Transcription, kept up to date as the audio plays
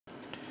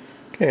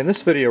Okay, in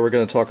this video we're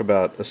going to talk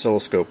about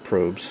oscilloscope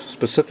probes,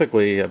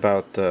 specifically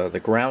about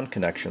the ground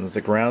connections, the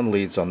ground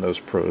leads on those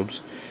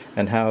probes,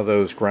 and how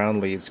those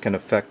ground leads can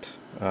affect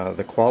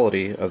the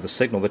quality of the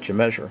signal that you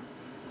measure.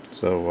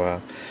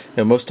 So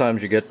most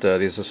times you get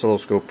these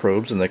oscilloscope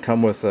probes and they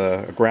come with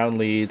ground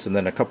leads and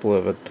then a couple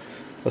of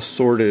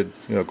assorted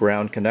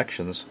ground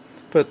connections,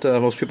 but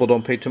most people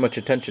don't pay too much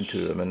attention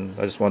to them, and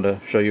I just wanted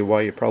to show you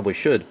why you probably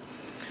should.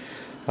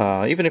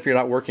 Even if you're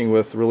not working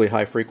with really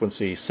high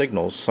frequency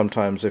signals,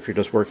 sometimes if you're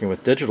just working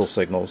with digital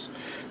signals,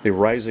 the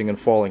rising and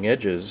falling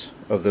edges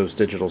of those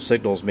digital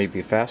signals may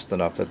be fast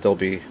enough that they'll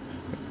be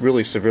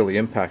really severely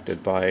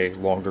impacted by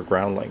longer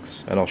ground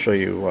lengths, and I'll show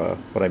you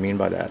what I mean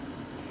by that.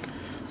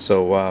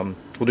 So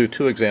we'll do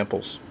two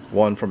examples.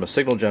 One from a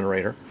signal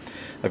generator.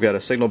 I've got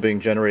a signal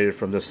being generated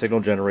from this signal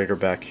generator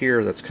back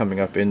here that's coming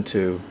up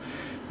into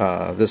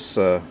this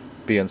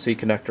BNC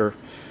connector,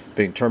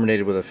 being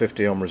terminated with a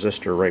 50 ohm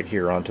resistor right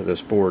here onto this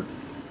board.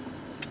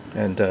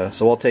 And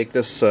so I'll take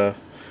this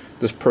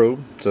this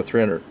probe, it's a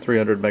 300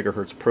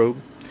 megahertz probe,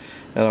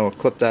 and I'll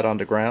clip that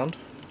onto ground.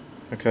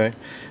 Okay,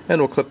 and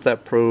we'll clip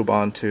that probe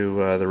onto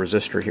the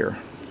resistor here.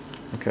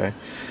 Okay,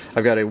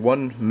 I've got a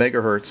 1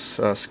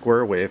 megahertz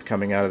square wave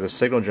coming out of this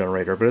signal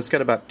generator, but it's got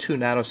about 2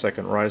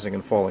 nanosecond rising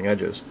and falling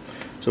edges.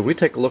 So if we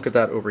take a look at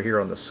that over here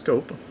on the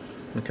scope,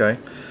 okay,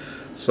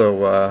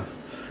 so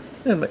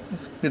you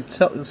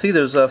can see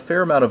there's a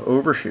fair amount of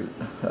overshoot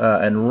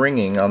and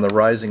ringing on the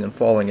rising and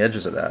falling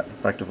edges of that. In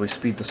fact, if we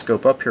speed the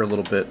scope up here a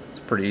little bit, it's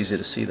pretty easy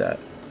to see that.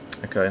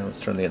 Okay, let's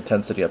turn the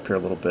intensity up here a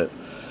little bit.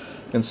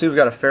 You can see we've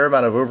got a fair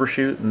amount of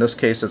overshoot. In this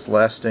case, it's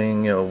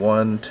lasting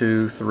 1,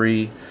 2,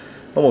 3,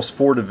 almost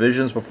 4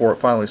 divisions before it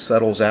finally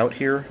settles out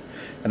here.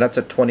 And that's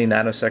at 20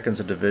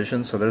 nanoseconds of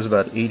division, so there's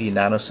about 80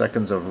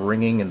 nanoseconds of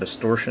ringing and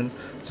distortion.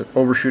 It's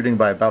overshooting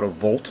by about a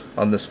volt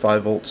on this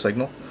 5-volt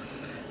signal.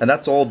 And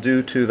that's all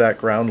due to that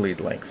ground lead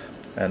length.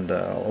 And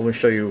let me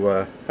show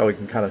you how we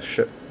can kind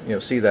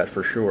of see that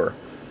for sure.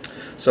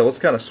 So let's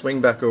kind of swing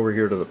back over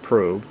here to the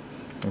probe,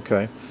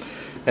 okay?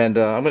 And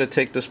I'm going to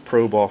take this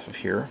probe off of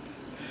here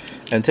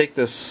and take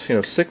this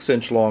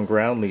 6-inch long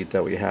ground lead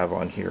that we have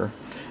on here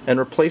and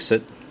replace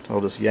it.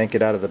 I'll just yank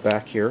it out of the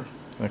back here.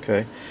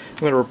 Okay, I'm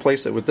going to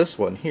replace it with this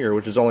one here,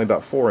 which is only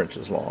about 4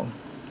 inches long.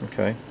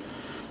 Okay,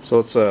 so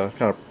let's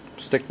kind of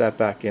stick that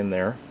back in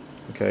there.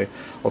 Okay,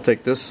 I'll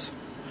take this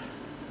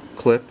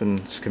clip, and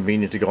it's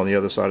convenient to go on the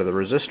other side of the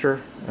resistor,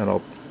 and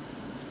I'll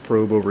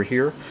probe over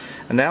here.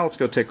 And now let's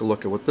go take a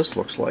look at what this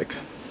looks like.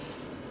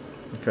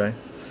 Okay,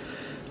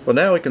 well,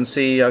 now we can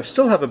see I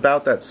still have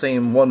about that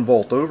same 1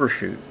 volt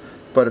overshoot,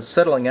 but it's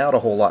settling out a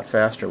whole lot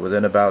faster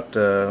within about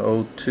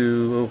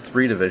 0.2,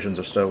 0.3 divisions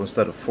or so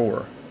instead of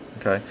 4.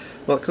 Okay,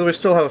 well, because we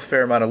still have a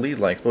fair amount of lead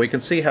length, but we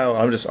can see how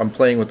I'm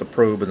playing with the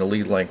probe and the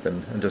lead length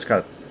and just kind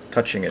of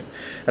touching it.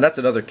 And that's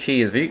another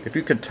key, is if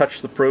you can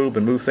touch the probe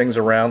and move things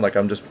around, like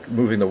I'm just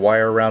moving the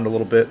wire around a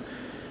little bit,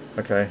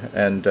 okay,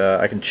 and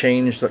I can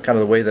change kind of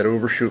the way that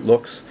overshoot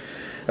looks.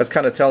 That's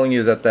kind of telling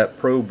you that that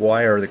probe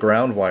wire, the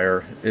ground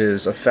wire,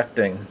 is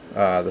affecting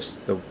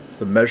the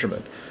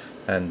measurement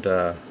and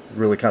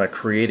really kind of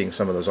creating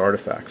some of those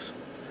artifacts.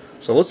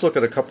 So let's look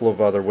at a couple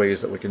of other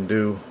ways that we can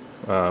do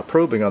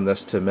probing on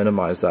this to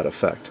minimize that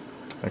effect.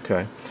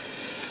 Okay,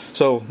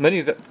 so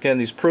again,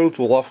 these probes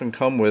will often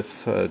come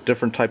with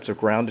different types of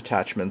ground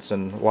attachments,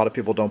 and a lot of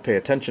people don't pay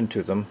attention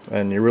to them,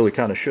 and you really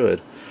kind of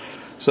should.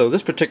 So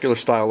this particular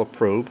style of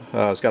probe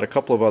has got a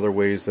couple of other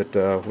ways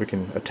that we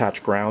can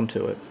attach ground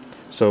to it.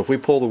 So if we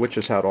pull the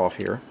witch's hat off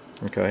here,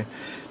 okay,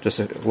 just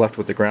left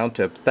with the ground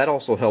tip, that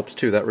also helps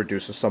too. That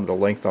reduces some of the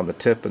length on the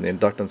tip and the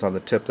inductance on the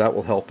tip. That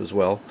will help as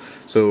well.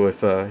 So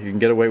if you can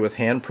get away with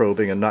hand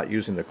probing and not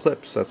using the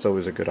clips, that's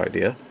always a good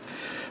idea.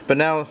 But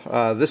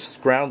now this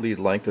ground lead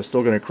length is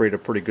still going to create a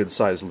pretty good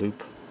sized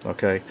loop.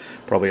 Okay,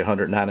 probably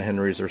 100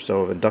 nanohenries or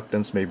so of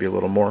inductance, maybe a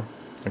little more.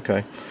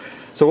 Okay,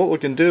 so what we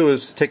can do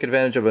is take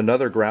advantage of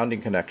another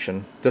grounding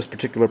connection. This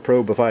particular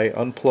probe, if I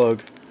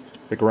unplug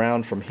the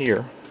ground from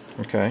here,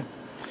 okay,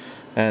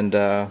 and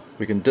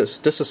we can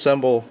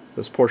disassemble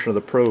this portion of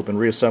the probe and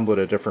reassemble it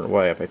a different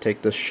way. If I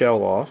take this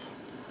shell off,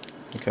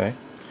 okay,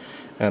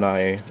 and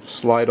I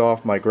slide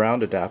off my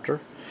ground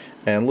adapter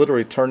and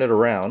literally turn it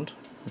around,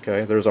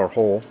 okay, there's our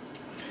hole.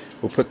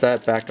 We'll put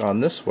that back on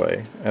this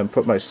way and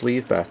put my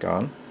sleeve back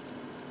on.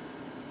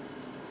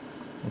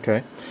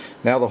 Okay,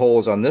 now the hole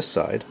is on this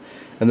side,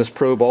 and this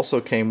probe also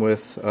came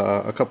with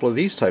a couple of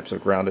these types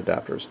of ground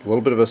adapters. A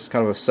little bit of a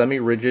kind of a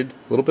semi-rigid,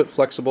 a little bit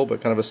flexible,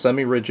 but kind of a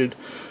semi-rigid,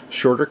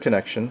 shorter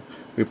connection.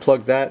 We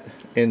plug that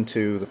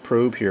into the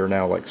probe here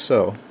now, like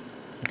so.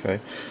 Okay,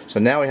 so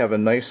now we have a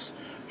nice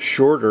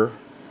shorter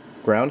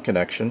ground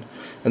connection,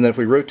 and then if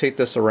we rotate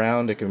this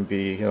around, it can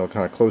be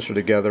kind of closer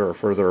together or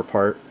further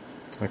apart.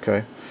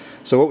 Okay,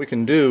 so what we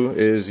can do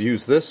is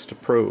use this to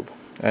probe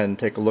and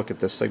take a look at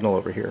this signal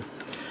over here.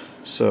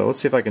 So let's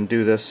see if I can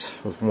do this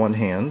with one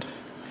hand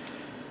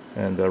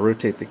and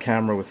rotate the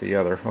camera with the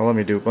other. Well, let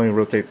me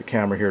rotate the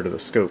camera here to the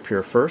scope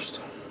here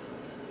first.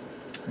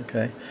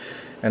 Okay,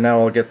 and now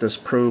I'll get this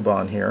probe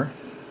on here.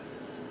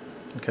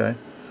 Okay,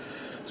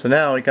 So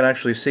now you can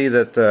actually see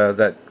that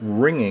that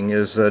ringing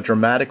is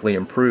dramatically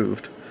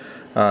improved.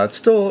 It's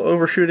still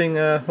overshooting,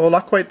 well,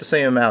 not quite the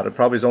same amount. It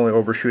probably is only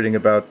overshooting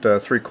about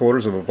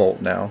 3/4 of a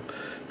volt now.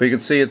 But you can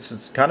see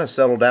it's kind of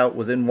settled out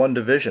within 1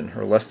 division,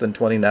 or less than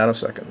 20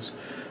 nanoseconds.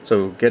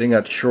 So getting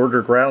that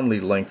shorter ground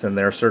lead length in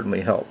there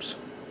certainly helps.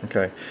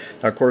 Okay.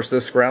 Now, of course,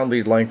 this ground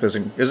lead length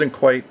isn't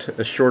quite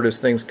as short as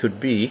things could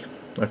be.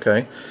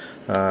 Okay.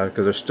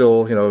 Because there's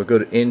still, you know, a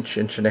good inch,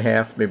 inch and a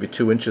half, maybe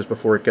 2 inches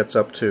before it gets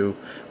up to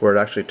where it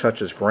actually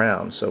touches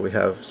ground. So we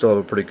still have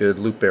a pretty good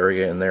loop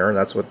area in there, and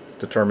that's what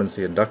determines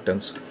the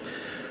inductance.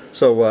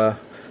 So a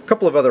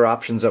couple of other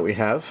options that we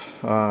have.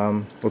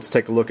 Let's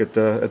take a look at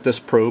this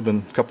probe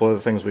and a couple other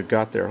things we've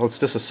got there. Let's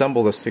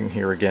disassemble this thing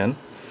here again.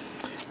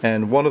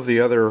 And one of the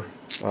other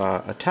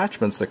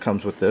attachments that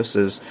comes with this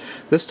is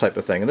this type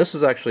of thing. And this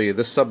is actually,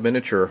 this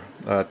sub-miniature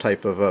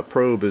type of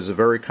probe is a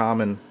very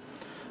common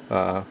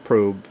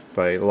probe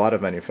by a lot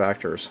of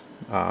manufacturers,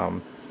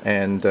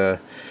 and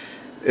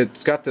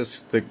it's got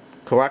the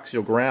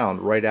coaxial ground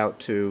right out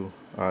to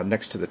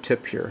next to the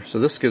tip here. So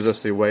this gives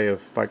us the way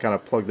of, if I kind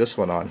of plug this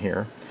one on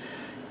here,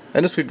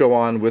 and this could go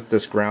on with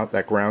this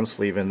that ground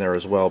sleeve in there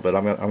as well, but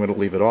I'm going to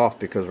leave it off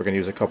because we're going to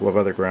use a couple of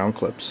other ground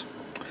clips.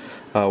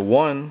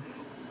 One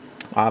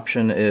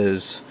option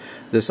is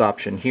this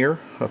option here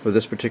for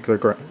this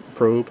particular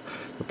probe.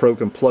 The probe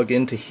can plug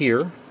into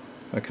here,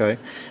 okay,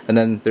 and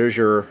then there's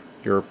your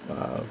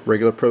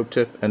regular probe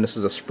tip, and this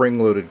is a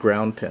spring-loaded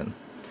ground pin.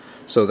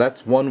 So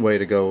that's one way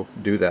to go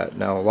do that.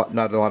 Now,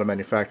 not a lot of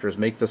manufacturers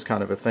make this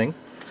kind of a thing.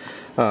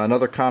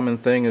 Another common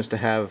thing is to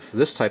have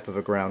this type of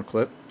a ground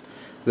clip.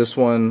 This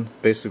one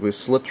basically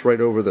slips right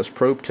over this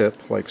probe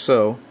tip, like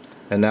so,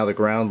 and now the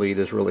ground lead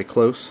is really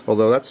close,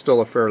 although that's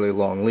still a fairly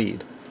long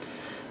lead.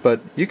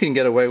 But you can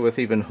get away with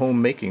even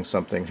home making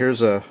something.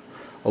 Here's a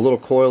little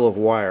coil of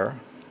wire.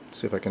 Let's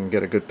see if I can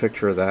get a good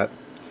picture of that.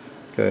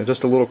 Okay,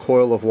 just a little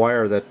coil of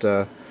wire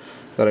that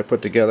I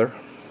put together.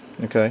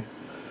 Okay,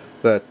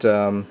 that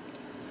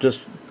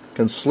just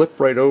can slip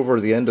right over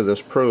the end of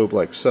this probe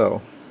like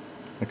so.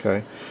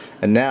 Okay,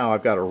 and now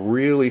I've got a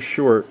really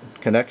short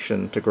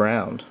connection to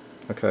ground.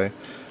 Okay,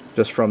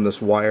 just from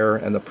this wire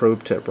and the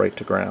probe tip right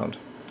to ground.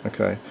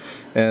 Okay,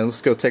 and let's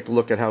go take a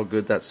look at how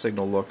good that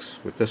signal looks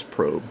with this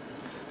probe.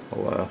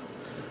 I'll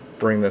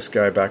bring this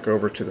guy back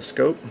over to the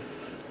scope,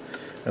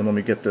 and let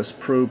me get this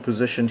probe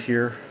positioned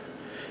here.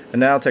 And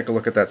now take a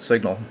look at that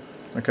signal.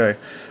 Okay,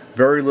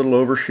 very little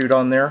overshoot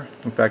on there.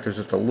 In fact, there's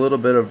just a little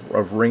bit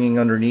of ringing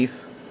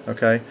underneath.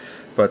 Okay,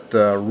 but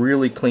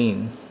really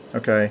clean.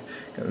 Okay,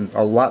 and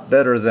a lot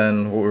better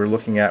than what we were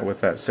looking at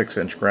with that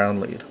 6-inch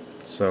ground lead.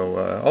 So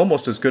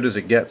almost as good as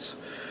it gets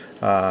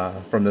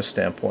from this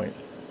standpoint.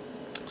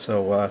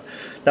 So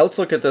now let's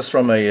look at this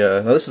from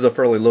a. Now this is a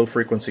fairly low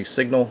frequency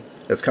signal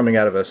that's coming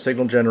out of a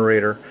signal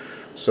generator.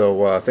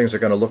 So things are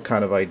going to look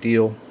kind of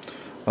ideal.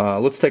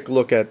 Let's take a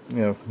look at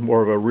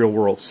more of a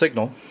real-world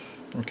signal,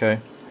 okay?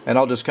 And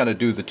I'll just kind of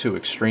do the two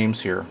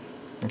extremes here,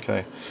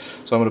 okay?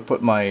 So I'm going to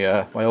put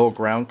my my old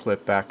ground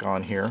clip back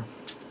on here,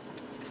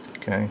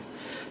 okay?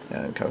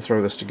 And kind of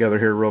throw this together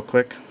here real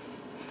quick,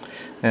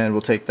 and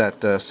we'll take that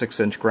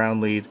 6-inch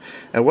ground lead.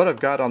 And what I've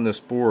got on this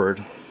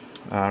board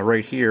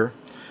right here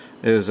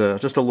is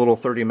just a little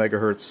 30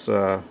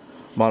 megahertz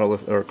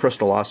monolith or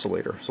crystal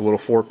oscillator. It's a little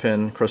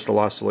 4-pin crystal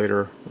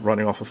oscillator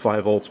running off of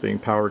 5 volts, being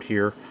powered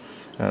here.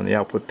 And the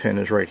output pin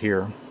is right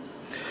here.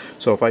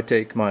 So if I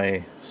take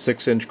my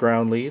 6-inch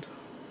ground lead,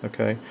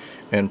 okay,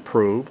 and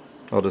probe,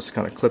 I'll just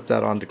kind of clip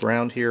that onto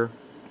ground here,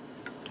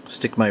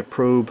 stick my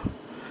probe,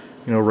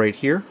 right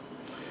here,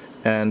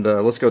 and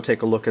let's go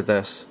take a look at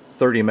this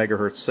 30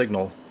 megahertz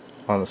signal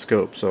on the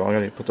scope. So I'm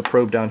going to put the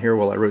probe down here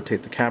while I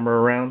rotate the camera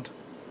around,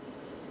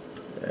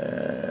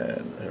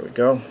 and there we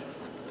go.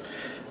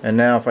 And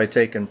now if I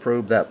take and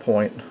probe that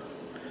point,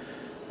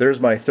 there's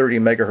my 30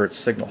 megahertz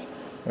signal.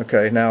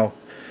 Okay, now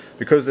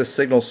because this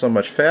signal is so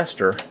much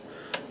faster,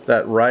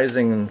 that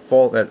rising and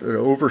fall, that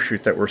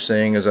overshoot that we're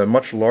seeing is a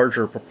much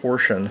larger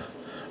proportion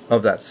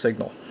of that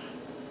signal.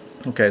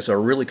 Okay, so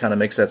it really kind of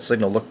makes that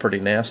signal look pretty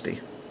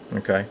nasty.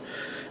 Okay,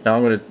 now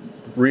I'm going to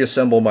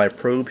reassemble my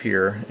probe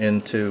here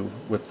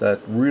with that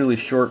really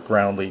short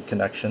ground lead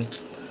connection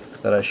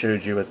that I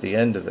showed you at the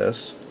end of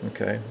this.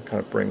 Okay,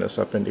 kind of bring this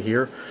up into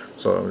here.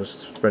 So I'm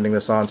just bending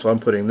this on. So I'm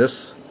putting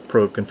this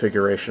probe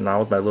configuration on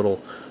with my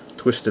little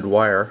twisted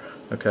wire.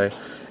 Okay.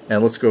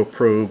 And let's go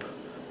probe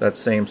that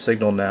same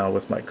signal now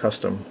with my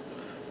custom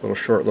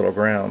short little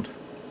ground.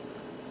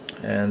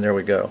 And there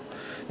we go.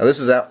 Now this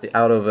is out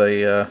of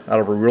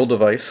a real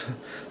device,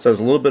 so there's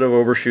a little bit of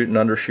overshoot and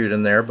undershoot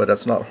in there, but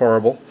that's not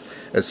horrible.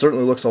 It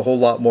certainly looks a whole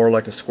lot more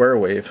like a square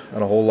wave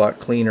and a whole lot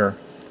cleaner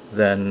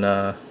than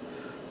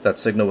that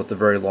signal with the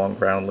very long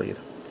ground lead.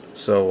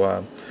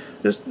 So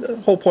just the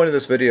whole point of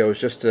this video is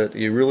just that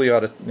you really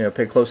ought to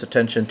pay close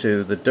attention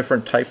to the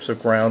different types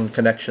of ground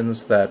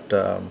connections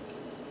that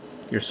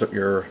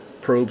your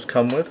probes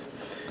come with,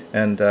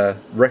 and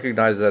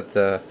recognize that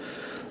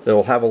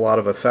they'll have a lot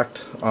of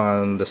effect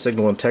on the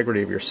signal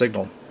integrity of your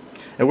signal.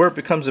 And where it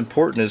becomes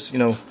important is,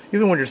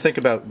 even when you think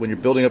about when you're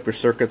building up your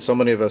circuits, so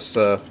many of us,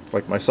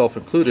 like myself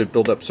included,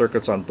 build up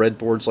circuits on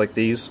breadboards like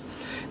these,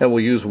 and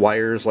we'll use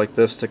wires like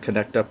this to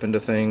connect up into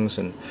things.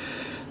 And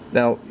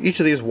now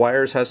each of these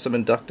wires has some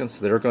inductance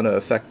that are going to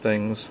affect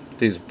things.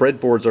 These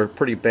breadboards are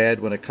pretty bad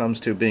when it comes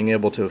to being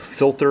able to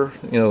filter,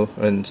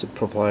 and to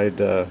provide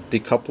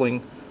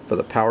decoupling for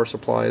the power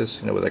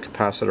supplies, with a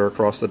capacitor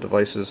across the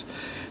devices.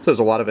 So there's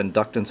a lot of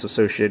inductance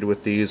associated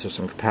with these. There's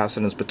some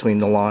capacitance between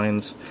the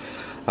lines.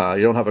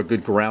 You don't have a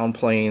good ground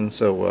plane,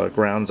 so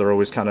grounds are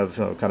always kind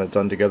of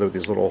done together with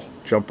these little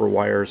jumper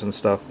wires and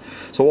stuff.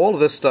 So all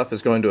of this stuff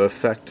is going to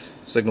affect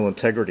signal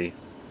integrity.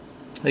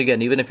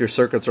 Again, even if your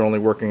circuits are only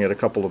working at a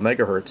couple of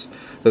megahertz,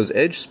 those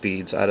edge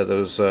speeds out of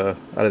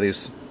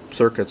these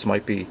circuits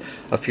might be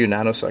a few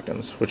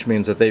nanoseconds, which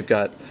means that they've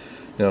got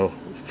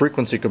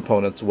frequency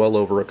components well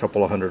over a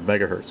couple of hundred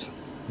megahertz.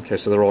 Okay,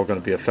 so they're all going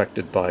to be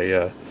affected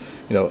by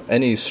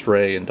any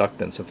stray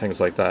inductance and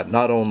things like that,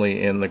 not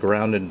only in the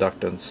ground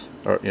inductance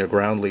or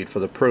ground lead for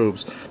the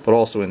probes, but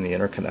also in the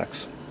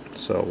interconnects.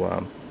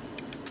 So,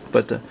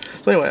 so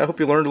anyway, I hope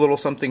you learned a little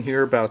something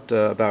here about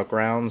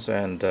grounds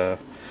and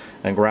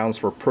grounds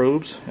for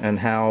probes, and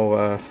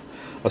how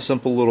a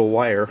simple little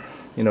wire,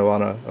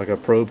 on a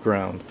probe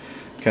ground,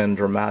 can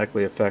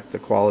dramatically affect the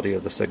quality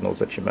of the signals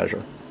that you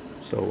measure.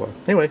 So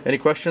anyway, any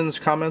questions,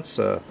 comments,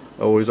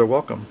 always are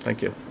welcome.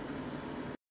 Thank you.